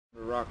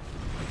The rock.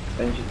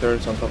 Energy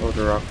turrets on top of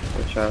the rock.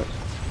 Watch out.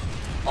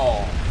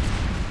 Oh.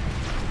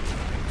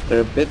 They're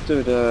a bit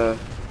to the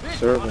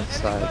servant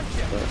side,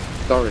 the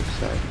storage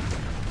side.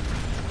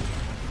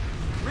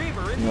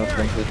 Not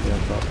completely on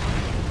top.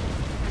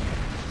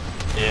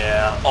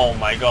 Yeah, oh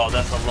my god,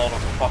 that's a lot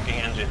of fucking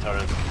engine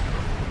turrets.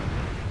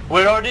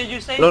 Where are they, you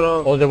say?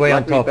 No, all the way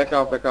on Blackbeard, top. back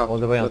off, back off. All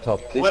the way on But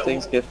top. these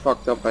things get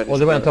fucked up by the All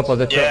the way on top of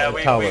the Yeah,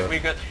 tower. we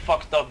got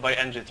fucked up by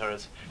engine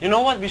turrets. You know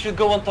what? We should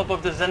go on top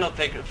of the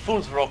Xenotech full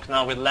rock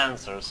now with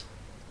Lancers.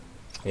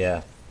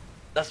 Yeah.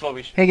 That's what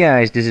we should. Hey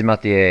guys, this is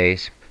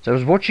MattiAce. So I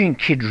was watching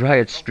Kid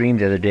Riot stream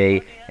the other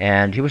day,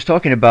 and he was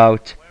talking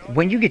about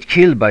when you get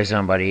killed by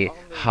somebody,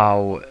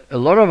 how a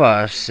lot of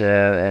us,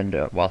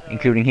 well,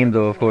 including him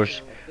though, of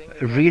course,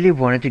 really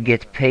wanted to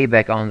get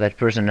payback on that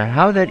person, and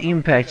how that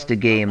impacts the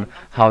game,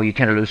 how you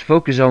kind of lose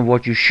focus on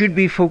what you should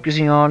be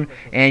focusing on,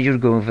 and you're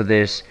going for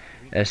this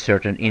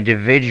certain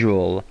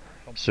individual.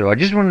 So I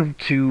just wanted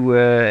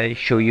to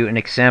show you an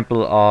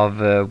example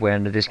of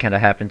when this kind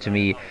of happened to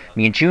me.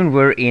 Me and Tune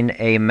were in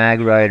a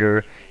mag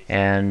rider,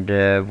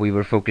 and we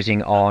were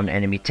focusing on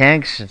enemy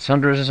tanks and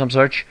sunders and some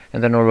such,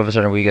 and then all of a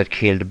sudden we got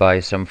killed by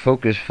some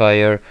focus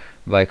fire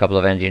by a couple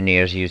of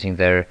engineers using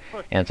their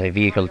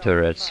anti-vehicle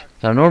turrets.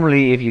 Now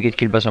normally if you get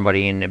killed by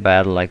somebody in a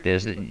battle like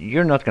this,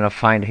 you're not gonna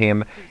find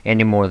him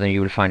any more than you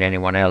will find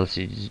anyone else.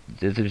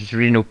 There's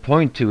really no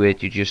point to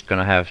it. You're just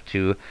gonna have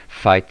to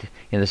fight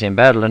in the same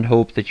battle and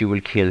hope that you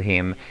will kill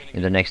him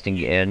in the next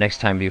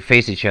time you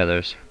face each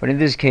other. But in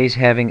this case,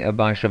 having a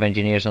bunch of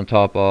engineers on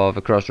top of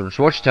a Crossroads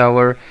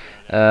watchtower,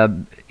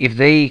 if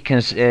they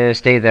can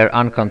stay there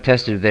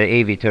uncontested with their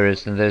AV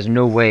turrets, then there's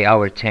no way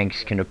our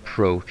tanks can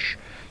approach.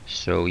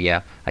 So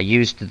yeah, I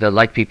used the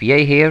light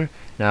PPA here.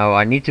 Now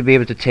I need to be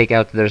able to take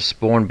out their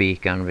spawn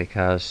beacon,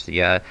 because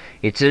yeah,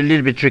 it's a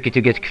little bit tricky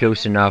to get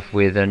close enough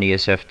with an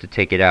ESF to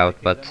take it out,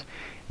 but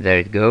there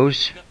it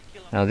goes.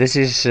 Now this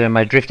is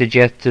my drifted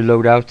jet to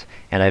load out,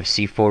 and I have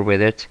C4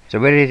 with it. So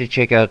we're ready to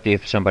check out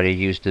if somebody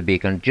used the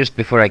beacon just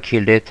before I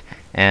killed it,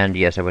 and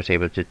yes, I was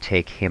able to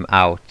take him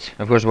out.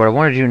 Of course, what I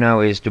want to do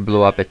now is to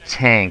blow up a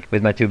tank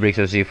with my 2 bricks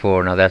of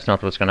C4. Now that's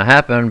not what's gonna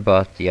happen,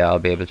 but yeah, I'll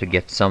be able to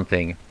get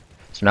something.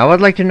 So now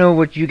I'd like to know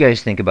what you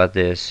guys think about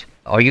this.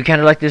 Are you kind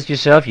of like this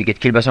yourself? You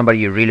get killed by somebody,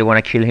 you really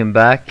want to kill him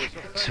back?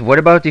 So what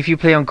about if you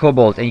play on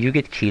Cobalt and you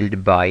get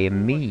killed by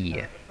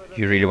me?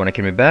 You really want to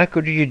kill me back,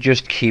 or do you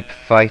just keep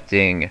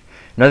fighting?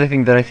 Another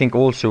thing that I think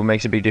also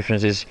makes a big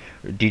difference is,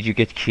 did you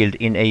get killed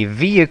in a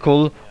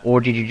vehicle,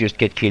 or did you just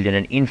get killed in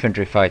an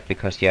infantry fight?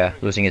 Because yeah,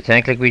 losing a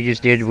tank like we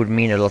just did would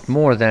mean a lot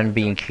more than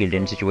being killed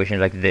in a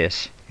situation like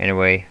this.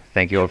 Anyway,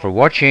 thank you all for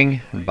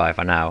watching, bye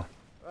for now.